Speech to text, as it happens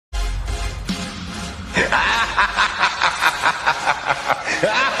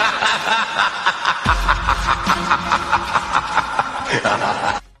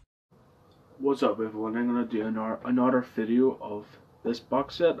What's up, everyone? I'm gonna do another video of this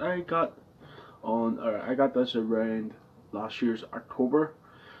box set I got I got this around last year's October.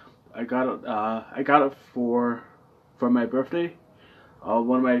 I got it for my birthday.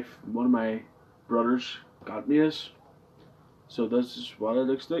 One of my brothers got me this. So this is what it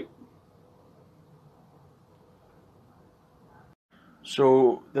looks like.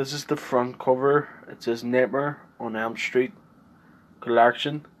 So this is the front cover. It says Nightmare on Elm Street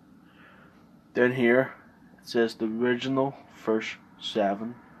collection. Down here it says the original first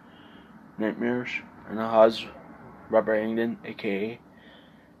 7 nightmares, and it has Robert Englund, aka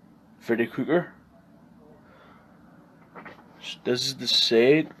Freddy Krueger. This is the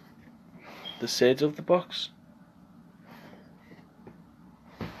sides of the box.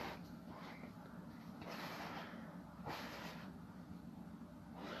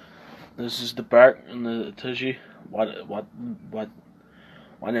 This is the back, and it tells you what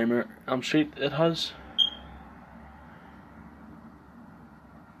Nightmare on Elm Street it has.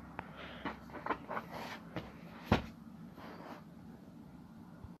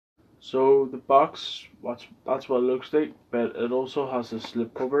 So the box, that's what it looks like, but it also has a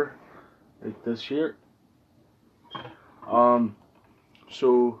slip cover like this here.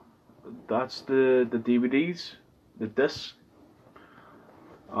 So that's the DVDs, the discs.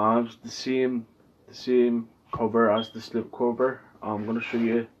 The same cover as the slip cover. I'm gonna show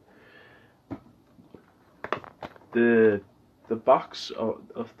you the box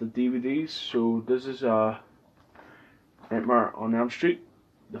of the DVDs. So this is Nightmare on Elm Street,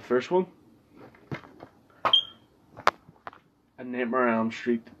 the first one, and Nightmare on Elm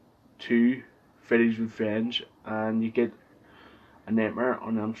Street 2, Freddy's Revenge, and you get a Nightmare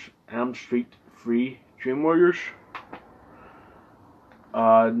on Elm Street 3, Dream Warriors,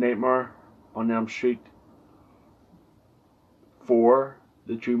 Nightmare on Elm Street 4,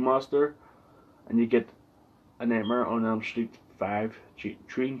 The Dream Master, and you get a Nightmare on Elm Street 5,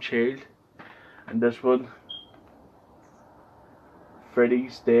 Dream Child, and this one,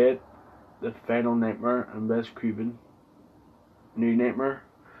 Freddy's Dead, The Final Nightmare, and Wes Craven, New Nightmare.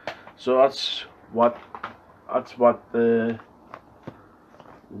 So that's what the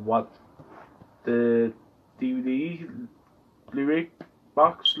DVD Blu-ray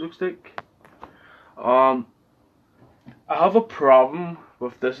box looks like. I have a problem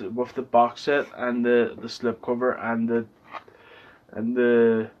with the box set and the slipcover and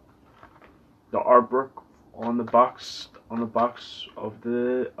the artwork on the box of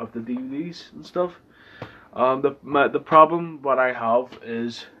the DVDs and stuff. The problem what I have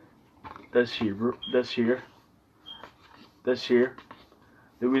is this here.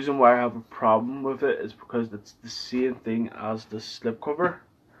 The reason why I have a problem with it is because it's the same thing as the slipcover,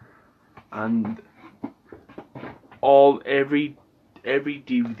 and every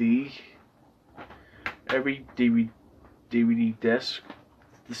DVD disc,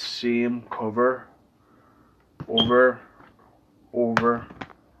 the same cover over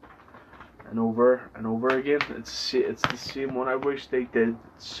and over again. It's the same one. I wish they did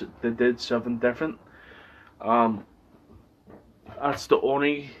something different. That's the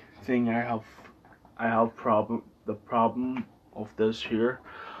only thing I have the problem of this here.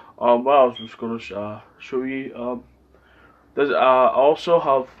 Well, I was just gonna show you. There's also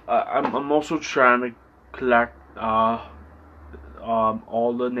have I'm also trying to collect all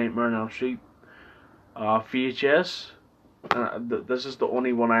the Nightmare on Elm Street VHS. This is the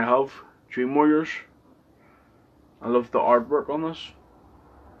only one I have. Dream Warriors. I love the artwork on this.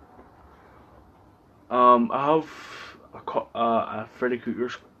 I have a Freddy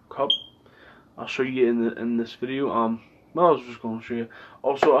Krueger's cup. I'll show you in this video. Well, I was just going to show you.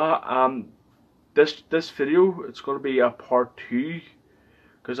 Also, this video, it's going to be a part 2,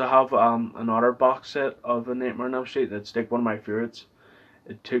 because I have another box set of the Nightmare on Elm Street that's like one of my favorites.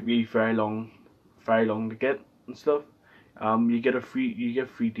 It took me very long to get and stuff. You get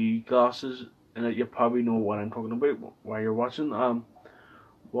 3D glasses, and you probably know what I'm talking about while you're watching. What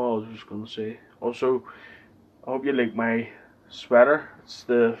I was just gonna say. Also, I hope you like my sweater. It's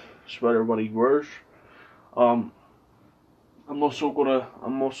the sweater what he wears. I'm also gonna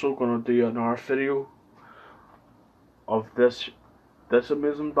do another video of this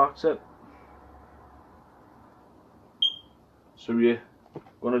amazing box set. So yeah,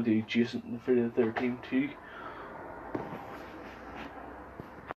 gonna do Jason and Friday the 13th too.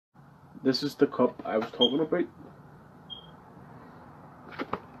 This is the cup I was talking about.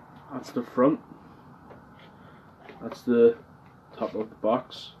 That's the front. That's the top of the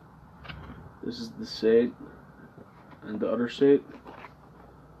box. This is the side and the other side,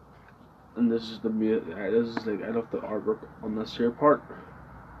 and this is the this is like, I love the artwork on this here part.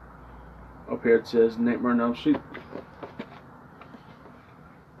 Up here it says Nightmare on Elm Street.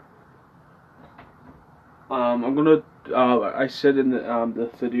 I'm gonna I said in the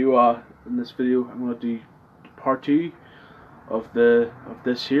video in this video I'm gonna do part 2 of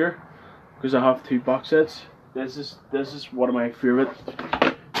this here, because I have 2 box sets. This is one of my favorite.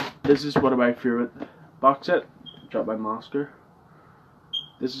 This is one of my favorite box set. Drop my masker.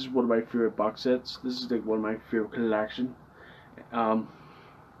 This is one of my favorite box sets. This is like one of my favorite collection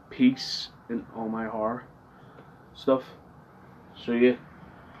piece in all my horror stuff. So yeah.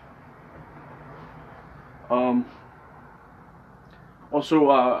 Also,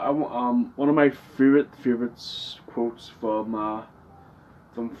 one of my favorite quotes from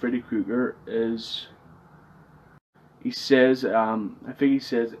Freddy Krueger is, he says, I think he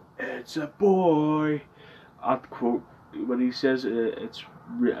says, "It's a boy." At quote, when he says it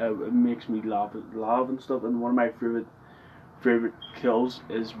makes me laugh and stuff. And one of my favorite kills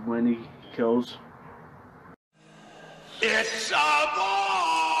is when he kills. It's a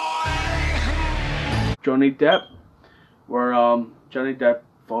boy. Johnny Depp, where Johnny Depp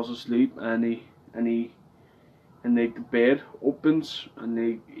falls asleep and like the bed opens and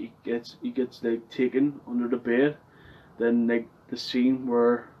he gets like taken under the bed. Then like the scene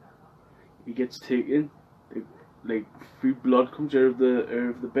where he gets taken, like free blood comes out of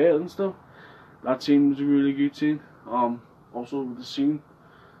the bed and stuff. That scene was a really good scene. Also the scene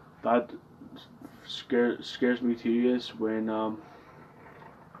that scares me too is when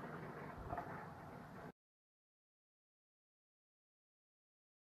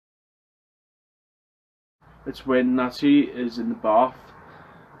it's when Nancy is in the bath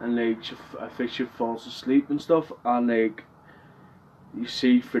and like I think she falls asleep and stuff, and like you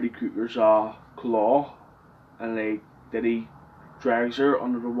see Freddy Krueger's claw, and like then he drags her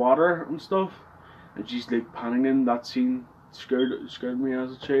under the water and stuff, and she's like panicking. That scene scared me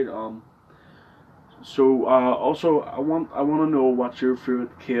as a child. So also I want to know what's your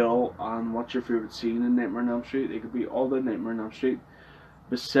favorite kill and what's your favorite scene in Nightmare on Elm Street. It could be all the Nightmare on Elm Street.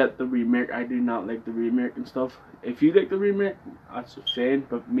 Beset the remake. I do not like the remake and stuff. If you like the remake, that's fine,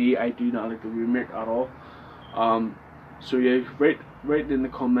 but me, I do not like the remake at all. So yeah, write in the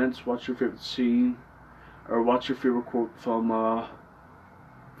comments what's your favorite scene or what's your favorite quote from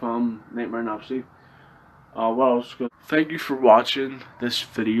Nightmare on Elm Street. What else? Thank you for watching this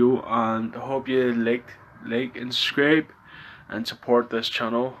video, and I hope you like and subscribe and support this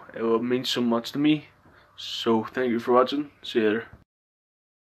channel. It will mean so much to me. So thank you for watching. See you later.